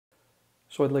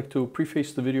So I'd like to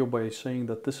preface the video by saying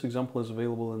that this example is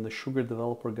available in the Sugar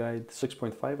Developer Guide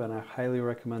 6.5, and I highly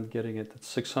recommend getting it. It's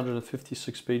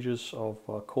 656 pages of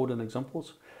code and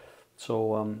examples.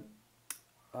 So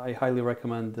I highly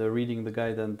recommend reading the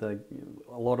guide, and a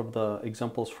lot of the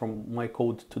examples from my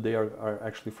code today are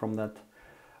actually from that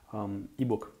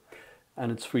ebook,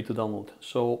 and it's free to download.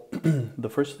 So the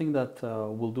first thing that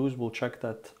we'll do is we'll check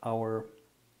that our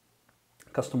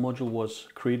custom module was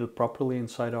created properly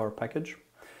inside our package.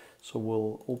 So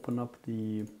we'll open up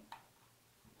the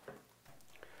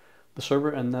server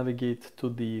and navigate to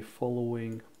the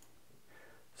following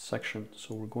section.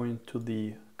 So we're going to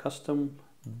the custom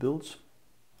builds.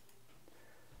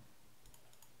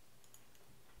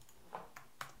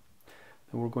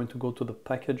 Then we're going to go to the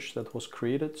package that was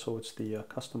created. So it's the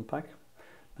custom pack.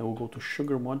 Then we'll go to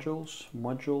Sugar modules,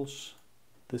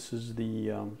 This is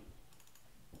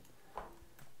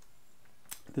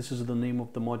the name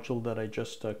of the module that I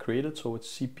just created, so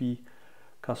it's CP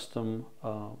custom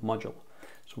module.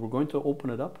 So we're going to open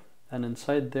it up, and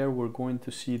inside there we're going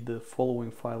to see the following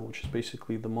file, which is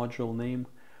basically the module name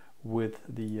with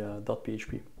the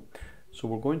 .php. So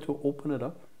we're going to open it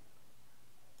up,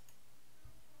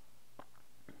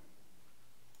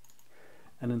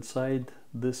 and inside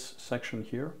this section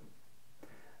here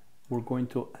we're going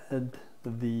to add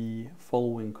the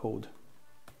following code.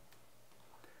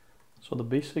 So the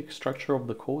basic structure of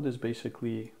the code is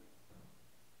basically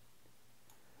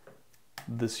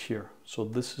this here. So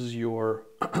this is your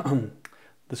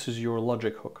this is your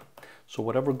logic hook. So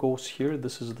whatever goes here,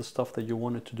 this is the stuff that you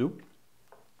want it to do.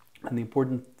 And the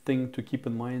important thing to keep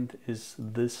in mind is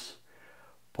this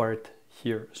part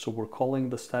here. So we're calling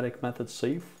the static method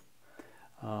save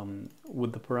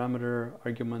with the parameter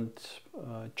argument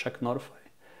check notify.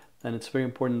 And it's very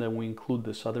important that we include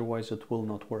this, otherwise it will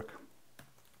not work.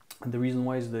 And the reason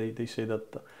why is they say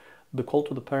that the call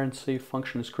to the parent save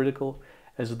function is critical,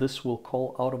 as this will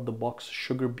call out of the box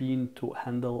Sugar Bean to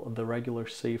handle the regular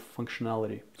save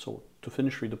functionality. So to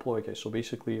finish redeploy, okay, so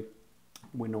basically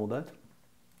we know that.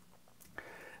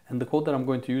 And the code that I'm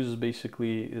going to use is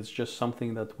basically, it's just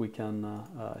something that we can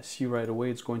see right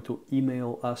away. It's going to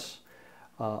email us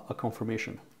a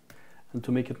confirmation. And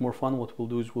to make it more fun, what we'll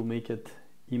do is we'll make it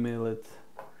email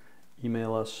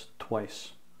us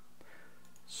twice.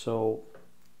 So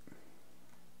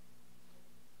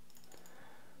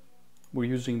we're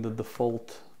using the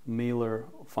default mailer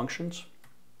functions.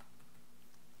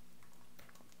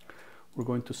 We're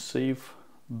going to save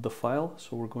the file,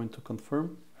 so we're going to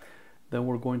confirm. Then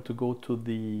we're going to go to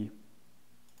the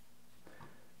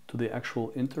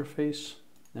actual interface,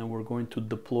 and we're going to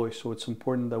deploy. So it's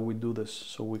important that we do this.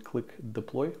 So we click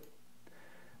deploy.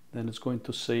 Then it's going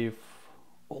to save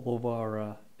all of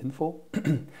our info.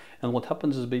 And what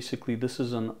happens is basically this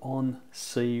is an on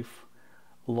save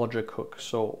logic hook.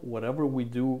 So whatever we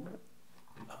do,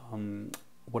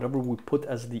 whatever we put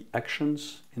as the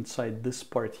actions inside this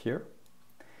part here,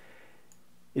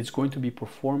 it's going to be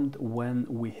performed when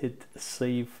we hit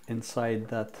save inside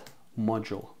that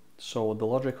module. So the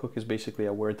logic hook is basically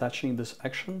we're attaching this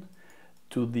action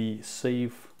to the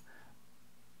save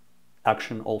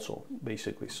action also,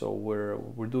 basically. So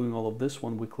we're doing all of this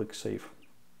when we click save.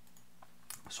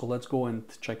 So let's go and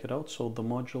check it out. So the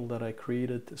module that I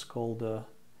created is called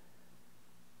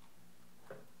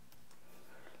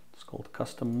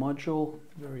custom module,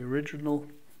 very original.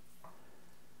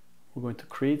 We're going to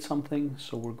create something.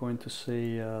 So we're going to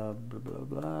say blah blah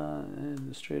blah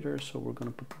administrator. So we're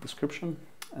going to put the description.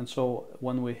 And so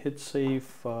when we hit save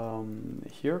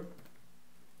here,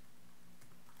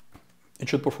 it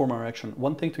should perform our action.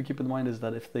 One thing to keep in mind is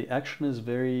that if the action is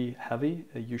very heavy,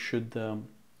 you should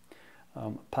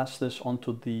pass this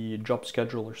onto the job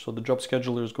scheduler. So the job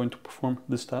scheduler is going to perform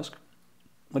this task,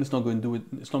 but it's not going to do it.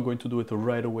 It's not going to do it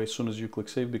right away as soon as you click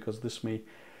save, because this may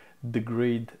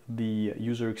degrade the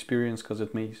user experience, because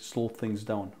it may slow things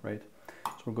down, right?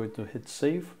 So we're going to hit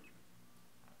save,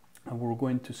 and we're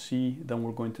going to see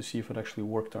if it actually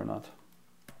worked or not.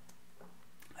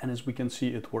 And as we can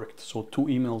see, it worked. So 2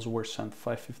 emails were sent,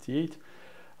 5:58.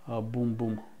 Boom,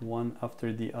 boom, one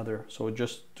after the other. So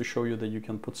just to show you that you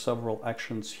can put several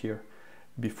actions here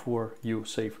before you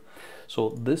save. So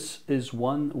this is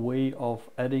one way of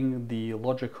adding the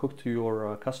logic hook to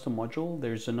your custom module.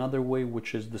 There's another way,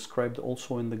 which is described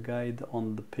also in the guide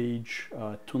on the page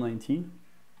 219.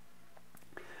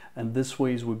 And this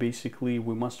way is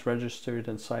we must register it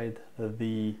inside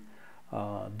the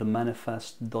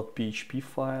manifest.php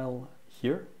file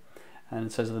here. and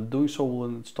it says that doing so will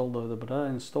install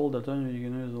install that you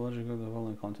can use the logic of the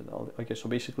following content. Okay, so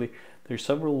basically there's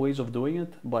several ways of doing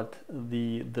it, but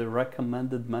the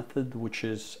recommended method, which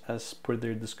is as per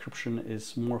their description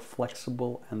is more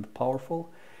flexible and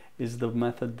powerful, is the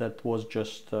method that was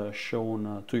just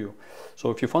shown to you.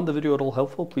 So if you found the video at all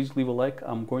helpful, please leave a like.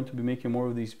 I'm going to be making more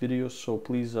of these videos, so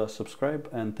please subscribe,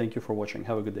 and thank you for watching.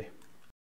 Have a good day.